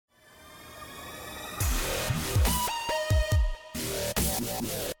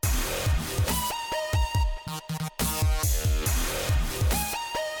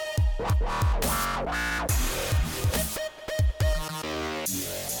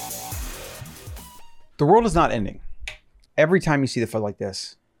The world is not ending. Every time you see the Fed like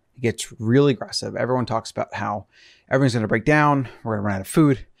this, it gets really aggressive. Everyone talks about how everything's going to break down. We're going to run out of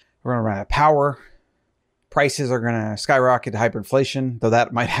food. We're going to run out of power. Prices are going to skyrocket to hyperinflation, though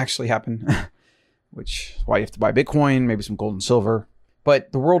that might actually happen, which is why you have to buy Bitcoin, maybe some gold and silver.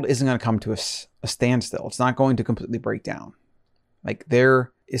 But the world isn't going to come to a standstill. It's not going to completely break down. Like,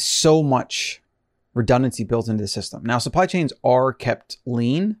 there is so much redundancy built into the system. Now, supply chains are kept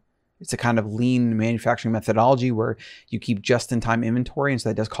lean. It's a kind of lean manufacturing methodology where you keep just-in-time inventory, and so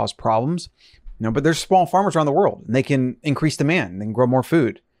that does cause problems. But there's small farmers around the world, and they can increase demand. They can grow more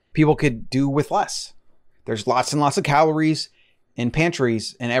food. People could do with less. There's lots and lots of calories in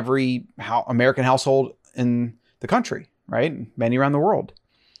pantries in every American household in the country, right? Many around the world.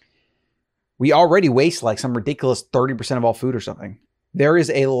 We already waste like some ridiculous 30% of all food or something. There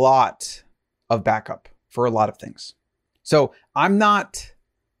is a lot of backup for a lot of things. So I'm not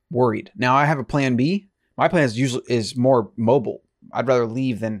worried. Now I have a plan B. My plan is more mobile. I'd rather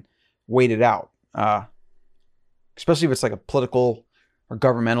leave than wait it out. Especially if it's like a political or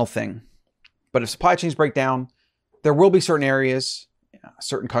governmental thing. But if supply chains break down, there will be certain areas,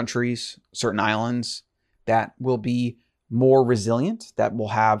 certain countries, certain islands that will be more resilient, that will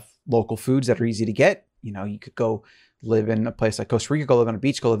have local foods that are easy to get. You could go live in a place like Costa Rica, go live on a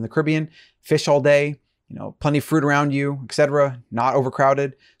beach, go live in the Caribbean, fish all day, plenty of fruit around you, etc., not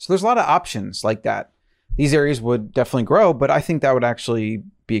overcrowded. So there's a lot of options like that. These areas would definitely grow, but I think that would actually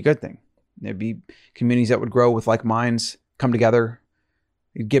be a good thing. There'd be communities that would grow with like minds, come together.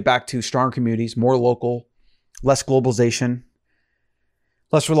 You'd get back to stronger communities, more local, less globalization,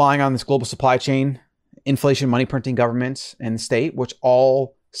 less relying on this global supply chain, inflation, money printing governments and the state, which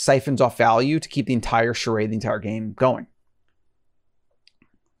all siphons off value to keep the entire charade, the entire game going.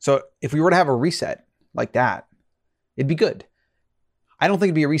 So if we were to have a reset like that, it'd be good. I don't think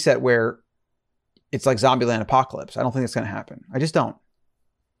it'd be a reset where it's like Zombieland apocalypse. I don't think that's going to happen. I just don't.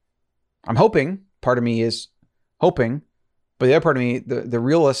 I'm hoping, part of me is hoping, but the other part of me, the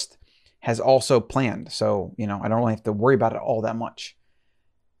realist, has also planned. So, I don't really have to worry about it all that much.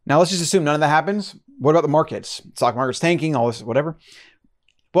 Now, let's just assume none of that happens. What about the markets? Stock market's tanking, all this, whatever.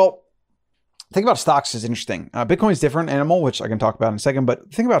 Well, think about stocks is interesting. Bitcoin's a different animal, which I can talk about in a second. But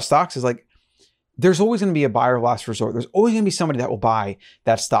the thing about stocks is like, there's always going to be a buyer of last resort. There's always going to be somebody that will buy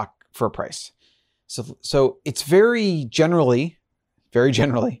that stock for a price. So it's very generally,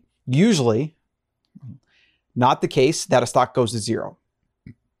 usually not the case that a stock goes to zero.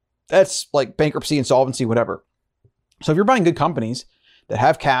 That's like bankruptcy, insolvency, whatever. So if you're buying good companies that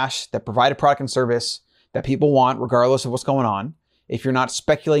have cash, that provide a product and service that people want, regardless of what's going on, if you're not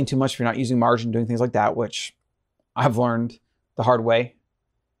speculating too much, if you're not using margin, doing things like that, which I've learned the hard way,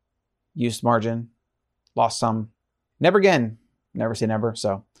 used margin, lost some, never again, never say never.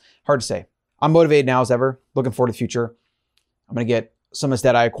 So hard to say. I'm motivated now as ever, looking forward to the future. I'm going to get some of this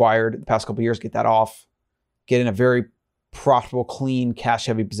debt I acquired the past couple of years, get that off, get in a very profitable, clean,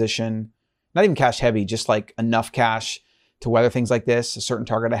 cash-heavy position. Not even cash-heavy, just like enough cash to weather things like this, a certain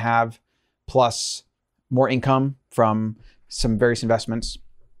target I have, plus more income from some various investments.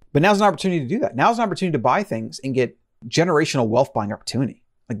 But now's an opportunity to do that. Now's an opportunity to buy things and get generational wealth buying opportunity.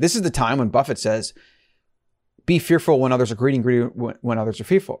 Like, this is the time when Buffett says, be fearful when others are greedy when others are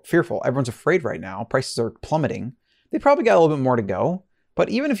fearful. Everyone's afraid right now. Prices are plummeting. They probably got a little bit more to go. But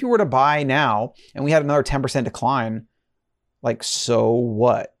even if you were to buy now and we had another 10% decline, like, so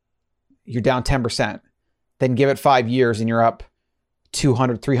what? You're down 10%. Then give it 5 years and you're up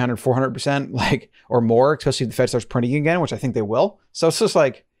 200, 300, 400%, like, or more, especially if the Fed starts printing again, which I think they will. So it's just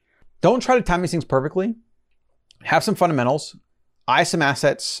like, don't try to time these things perfectly. Have some fundamentals. Buy some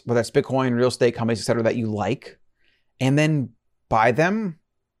assets, whether that's Bitcoin, real estate companies, et cetera, that you like, and then buy them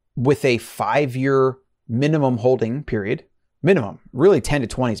with a 5-year minimum holding period. Minimum, really 10 to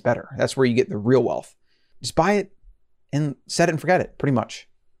 20 is better. That's where you get the real wealth. Just buy it and set it and forget it, pretty much.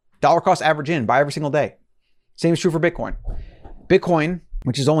 Dollar cost average in, buy every single day. Same is true for Bitcoin. Bitcoin,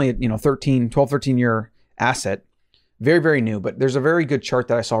 which is only a 13 year asset, very, very new, but there's a very good chart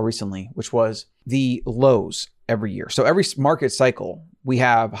that I saw recently, which was the lows every year. So every market cycle, we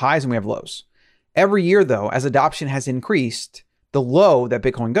have highs and we have lows. Every year though, as adoption has increased, the low that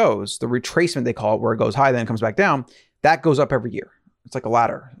Bitcoin goes, the retracement they call it, where it goes high, then it comes back down, that goes up every year. It's like a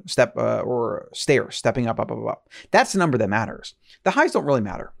ladder, step or stairs, stepping up, up, up, up. That's the number that matters. The highs don't really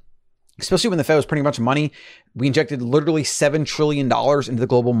matter, especially when the Fed was printing a bunch of money. We injected literally $7 trillion into the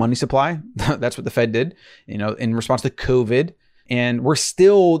global money supply. That's what the Fed did, in response to COVID. And we're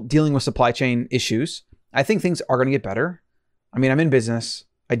still dealing with supply chain issues. I think things are going to get better. I mean, I'm in business.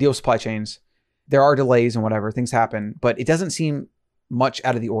 I deal with supply chains. There are delays and whatever. Things happen, but it doesn't seem much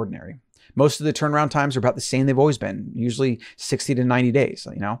out of the ordinary. Most of the turnaround times are about the same they've always been, usually 60 to 90 days,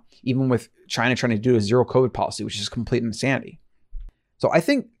 even with China trying to do a zero COVID policy, which is complete insanity. So I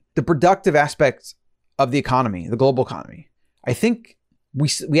think the productive aspects of the economy, the global economy, I think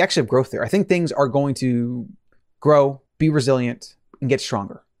we actually have growth there. I think things are going to grow, be resilient, and get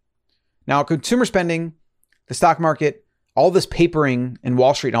stronger. Now, consumer spending, the stock market, all this papering and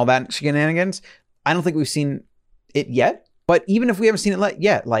Wall Street and all that shenanigans, I don't think we've seen it yet. But even if we haven't seen it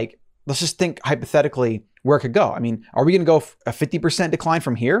yet, let's just think hypothetically where it could go. I mean, are we going to go a 50% decline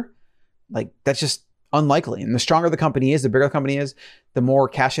from here? That's just unlikely. And the stronger the company is, the bigger the company is, the more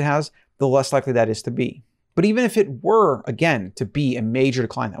cash it has, the less likely that is to be. But even if it were, again, to be a major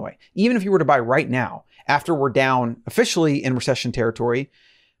decline that way, even if you were to buy right now, after we're down officially in recession territory,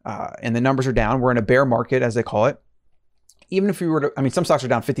 and the numbers are down, we're in a bear market, as they call it. Even if we were to, some stocks are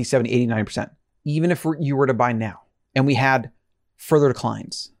down 50, 70, 80, 90%. Even if you were to buy now and we had further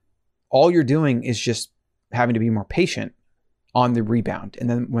declines, all you're doing is just having to be more patient on the rebound. And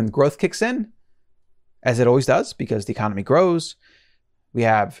then when growth kicks in, as it always does, because the economy grows, we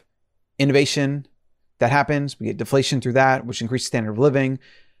have innovation that happens. We get deflation through that, which increases standard of living.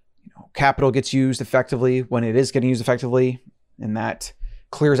 Capital gets used effectively when it is getting used effectively, and that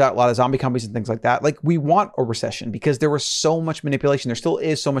clears out a lot of zombie companies and things like that. We want a recession because there was so much manipulation. There still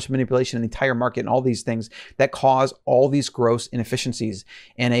is so much manipulation in the entire market and all these things that cause all these gross inefficiencies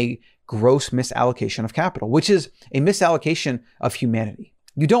and a gross misallocation of capital, which is a misallocation of humanity.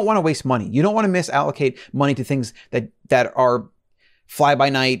 You don't want to waste money. You don't want to misallocate money to things that are fly by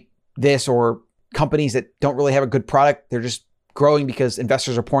night, this, or companies that don't really have a good product. They're just growing because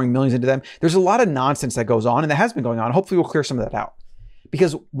investors are pouring millions into them. There's a lot of nonsense that goes on, and that has been going on. Hopefully we'll clear some of that out.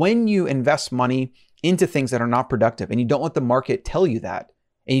 Because when you invest money into things that are not productive and you don't let the market tell you that,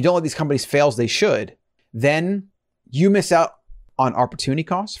 and you don't let these companies fail as they should, then you miss out on opportunity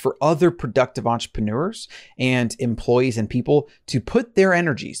costs for other productive entrepreneurs and employees and people to put their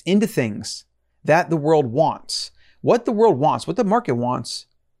energies into things that the world wants. What the world wants, what the market wants,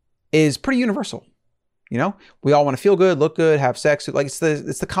 is pretty universal. We all want to feel good, look good, have sex. It's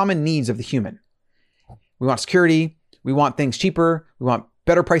the common needs of the human. We want security. We want things cheaper. We want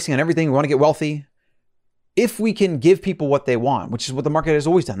better pricing on everything. We want to get wealthy. If we can give people what they want, which is what the market has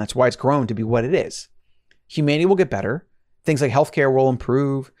always done, that's why it's grown to be what it is. Humanity will get better. Things like healthcare will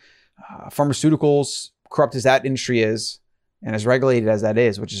improve. Pharmaceuticals, corrupt as that industry is, and as regulated as that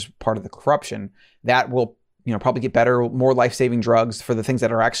is, which is part of the corruption, that will probably get better, more life-saving drugs for the things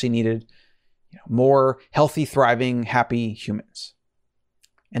that are actually needed, more healthy, thriving, happy humans.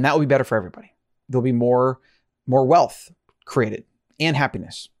 And that will be better for everybody. There'll be more wealth created and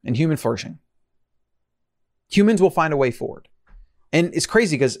happiness and human flourishing. Humans will find a way forward. And it's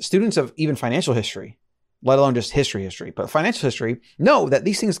crazy because students of even financial history, let alone just history, but financial history, know that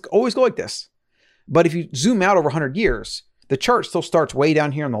these things always go like this. But if you zoom out over 100 years, the chart still starts way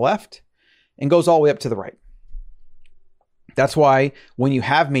down here on the left and goes all the way up to the right. That's why when you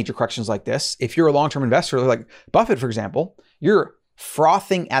have major corrections like this, if you're a long-term investor, like Buffett, for example, you're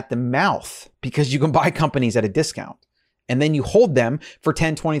frothing at the mouth because you can buy companies at a discount. And then you hold them for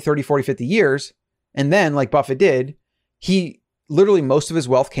 10, 20, 30, 40, 50 years. And then, like Buffett did, he literally, most of his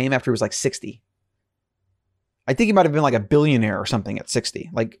wealth came after he was 60. I think he might have been a billionaire or something at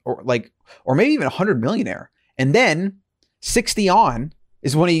 60, or maybe even 100 millionaire. And then 60 on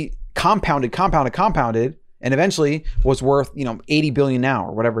is when he compounded, and eventually was worth, 80 billion now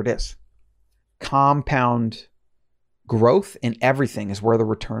or whatever it is. Compound growth in everything is where the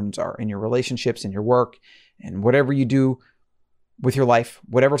returns are, in your relationships, in your work, and whatever you do with your life,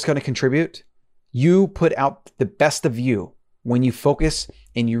 whatever's going to contribute. You put out the best of you when you focus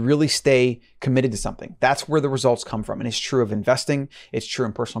and you really stay committed to something. That's where the results come from. And it's true of investing. It's true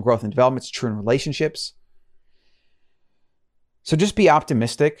in personal growth and development. It's true in relationships. So just be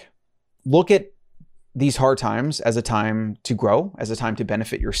optimistic. Look at these hard times as a time to grow, as a time to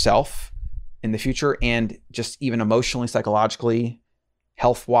benefit yourself in the future, and just even emotionally, psychologically,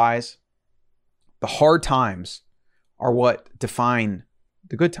 health-wise. The hard times are what define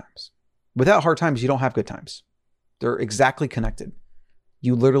the good times. Without hard times, you don't have good times. They're exactly connected.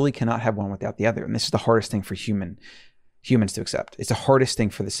 You literally cannot have one without the other. And this is the hardest thing for humans to accept. It's the hardest thing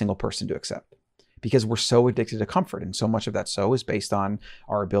for the single person to accept because we're so addicted to comfort. And so much of that is based on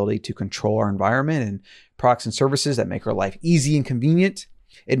our ability to control our environment and products and services that make our life easy and convenient.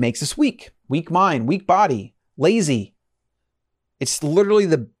 It makes us weak mind, weak body, lazy. It's literally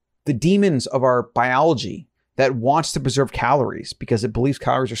the demons of our biology that wants to preserve calories because it believes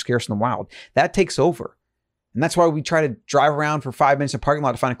calories are scarce in the wild. That takes over. And that's why we try to drive around for 5 minutes in a parking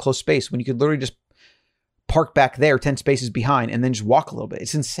lot to find a close space when you could literally just park back there 10 spaces behind and then just walk a little bit.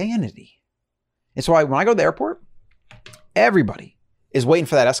 It's insanity. It's why when I go to the airport, everybody is waiting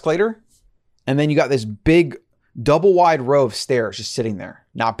for that escalator. And then you got this big double wide row of stairs just sitting there,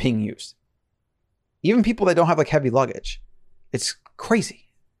 not being used. Even people that don't have like heavy luggage. It's crazy.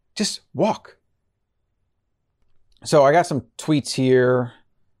 Just walk. So I got some tweets here.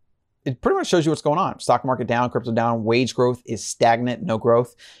 It pretty much shows you what's going on. Stock market down, crypto down, wage growth is stagnant, no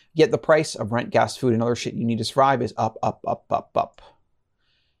growth. Yet the price of rent, gas, food, and other shit you need to survive is up, up, up, up, up.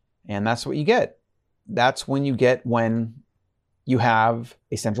 And that's what you get. That's when you get when you have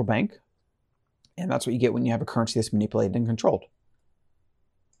a central bank. And that's what you get when you have a currency that's manipulated and controlled.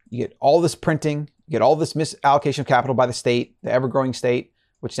 You get all this printing, you get all this misallocation of capital by the state, the ever-growing state,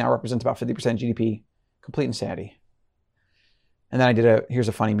 which now represents about 50% GDP. Complete insanity. And then here's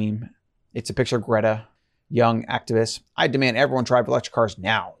a funny meme. It's a picture of Greta, young activist. I demand everyone drive electric cars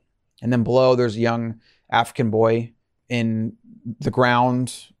now. And then below, there's a young African boy in the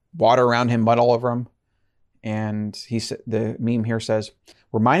ground, water around him, mud all over him. And the meme here says,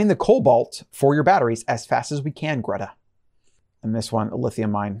 "We're mining the cobalt for your batteries as fast as we can, Greta." And this one, a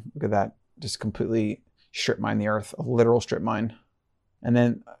lithium mine. Look at that. Just completely strip mine the earth, a literal strip mine. And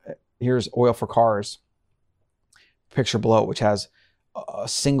then here's oil for cars. Picture below, which has a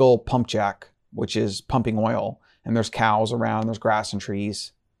single pump jack, which is pumping oil. And there's cows around, there's grass and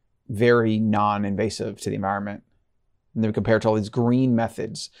trees. Very non-invasive to the environment. And then compared to all these green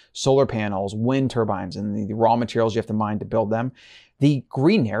methods, solar panels, wind turbines, and the raw materials you have to mine to build them. The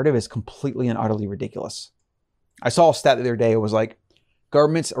green narrative is completely and utterly ridiculous. I saw a stat the other day. It was like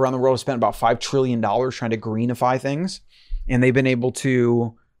governments around the world have spent about $5 trillion trying to greenify things. And they've been able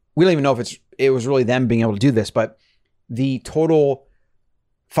to, we don't even know if it was really them being able to do this, but the total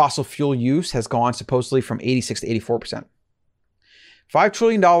fossil fuel use has gone supposedly from 86 to 84%. $5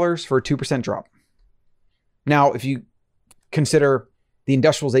 trillion for a 2% drop. Now, if you consider the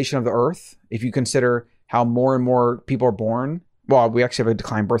industrialization of the earth, if you consider how more and more people are born, well, we actually have a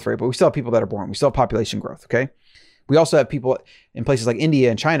decline birth rate, but we still have people that are born. We still have population growth, okay? We also have people in places like India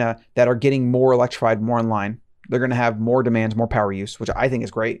and China that are getting more electrified, more in line. They're going to have more demands, more power use, which I think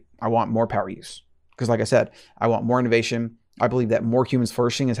is great. I want more power use. Because like I said, I want more innovation. I believe that more humans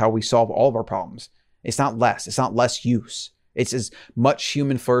flourishing is how we solve all of our problems. It's not less. It's not less use. It's as much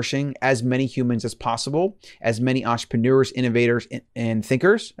human flourishing, as many humans as possible, as many entrepreneurs, innovators, and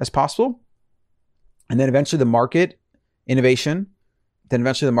thinkers as possible. And then eventually the market, innovation, then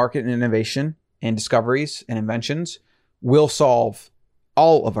eventually the market and innovation and discoveries and inventions will solve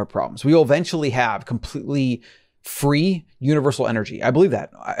all of our problems. We will eventually have completely free universal energy. I believe that.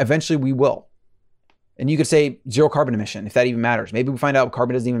 Eventually we will. And you could say zero carbon emission, if that even matters. Maybe we find out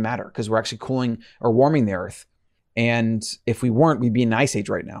carbon doesn't even matter because we're actually cooling or warming the earth. And if we weren't, we'd be in an ice age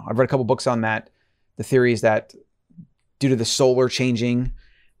right now. I've read a couple books on that. The theory is that due to the solar changing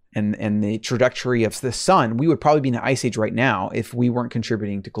and the trajectory of the sun, we would probably be in an ice age right now if we weren't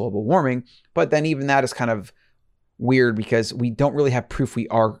contributing to global warming. But then even that is kind of weird because we don't really have proof we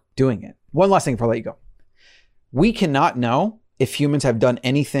are doing it. One last thing before I let you go. We cannot know if humans have done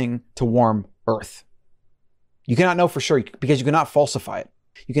anything to warm Earth. You cannot know for sure because you cannot falsify it.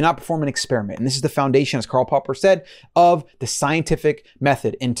 You cannot perform an experiment. And this is the foundation, as Karl Popper said, of the scientific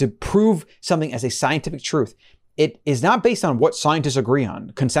method. And to prove something as a scientific truth, it is not based on what scientists agree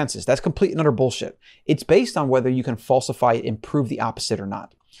on, consensus. That's complete and utter bullshit. It's based on whether you can falsify it and prove the opposite or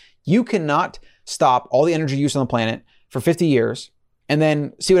not. You cannot stop all the energy use on the planet for 50 years and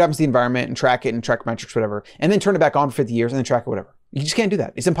then see what happens to the environment and track it and track metrics, whatever, and then turn it back on for 50 years and then track it, whatever. You just can't do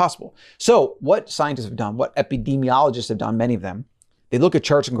that. It's impossible. So what scientists have done, what epidemiologists have done, many of them, they look at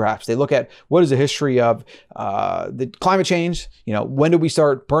charts and graphs. They look at what is the history of the climate change. When did we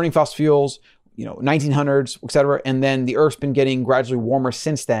start burning fossil fuels? 1900s, et cetera. And then the Earth's been getting gradually warmer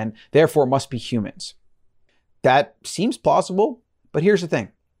since then. Therefore, it must be humans. That seems plausible. But here's the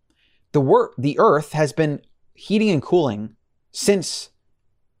thing. The Earth has been heating and cooling since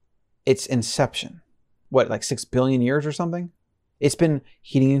its inception. What, like 6 billion years or something? It's been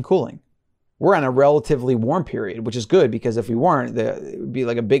heating and cooling. We're on a relatively warm period, which is good because if we weren't, it would be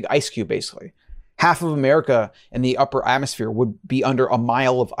like a big ice cube, basically. Half of America and the upper atmosphere would be under a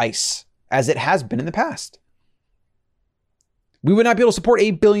mile of ice, as it has been in the past. We would not be able to support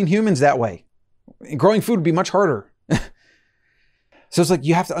 8 billion humans that way. Growing food would be much harder. So it's like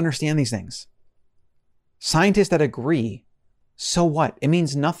you have to understand these things. Scientists that agree, so what? It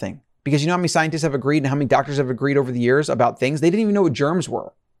means nothing. Because you know how many scientists have agreed and how many doctors have agreed over the years about things? They didn't even know what germs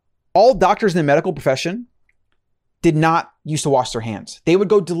were. All doctors in the medical profession did not used to wash their hands. They would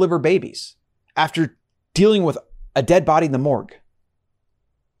go deliver babies after dealing with a dead body in the morgue.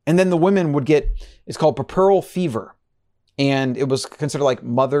 And then the women would get It's called puerperal fever. And it was considered like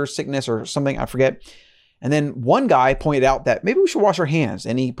mother sickness or something, I forget. And then one guy pointed out that maybe we should wash our hands.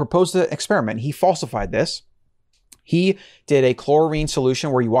 And he proposed an experiment. He falsified this. He did a chlorine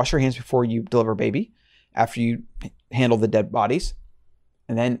solution where you wash your hands before you deliver a baby, after you handle the dead bodies.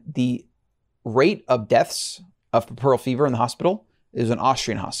 And then the rate of deaths of puerperal fever in the hospital is an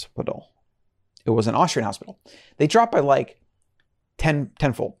Austrian hospital. It was an Austrian hospital. They dropped by like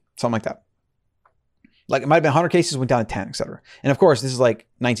tenfold, something like that. Like it might have been 100 cases, went down to 10, etc. And of course, this is like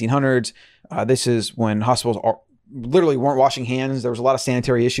 1900s. This is when hospitals literally weren't washing hands. There was a lot of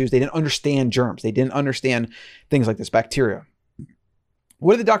sanitary issues. They didn't understand germs. They didn't understand things like this, bacteria.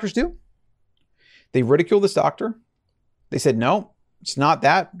 What did the doctors do? They ridiculed this doctor. They said, no, it's not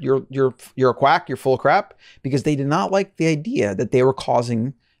that. You're a quack. You're full of crap, because they did not like the idea that they were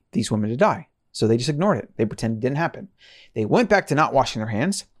causing these women to die. So they just ignored it. They pretended it didn't happen. They went back to not washing their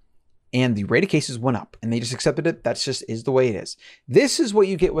hands, and the rate of cases went up, and they just accepted it. That's just is the way it is. This is what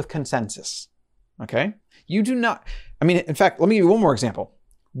you get with consensus. Okay? You do not, I mean, in fact, let me give you one more example.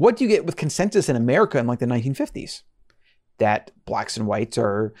 What do you get with consensus in America in like the 1950s? That blacks and whites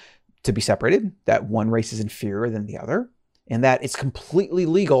are to be separated, that one race is inferior than the other, and that it's completely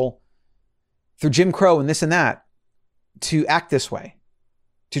legal through Jim Crow and this and that to act this way,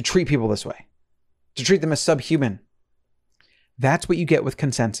 to treat people this way, to treat them as subhuman. That's what you get with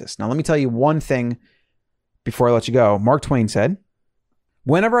consensus. Now, let me tell you one thing before I let you go. Mark Twain said,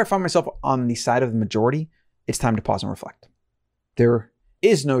 whenever I find myself on the side of the majority, it's time to pause and reflect. There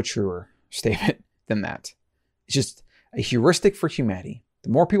is no truer statement than that. It's just a heuristic for humanity. The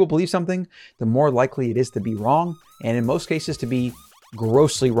more people believe something, the more likely it is to be wrong, and in most cases to be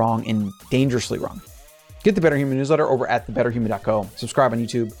grossly wrong and dangerously wrong. Get the Better Human newsletter over at thebetterhuman.co. Subscribe on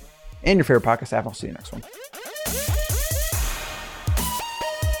YouTube and your favorite podcast app. I'll see you next one.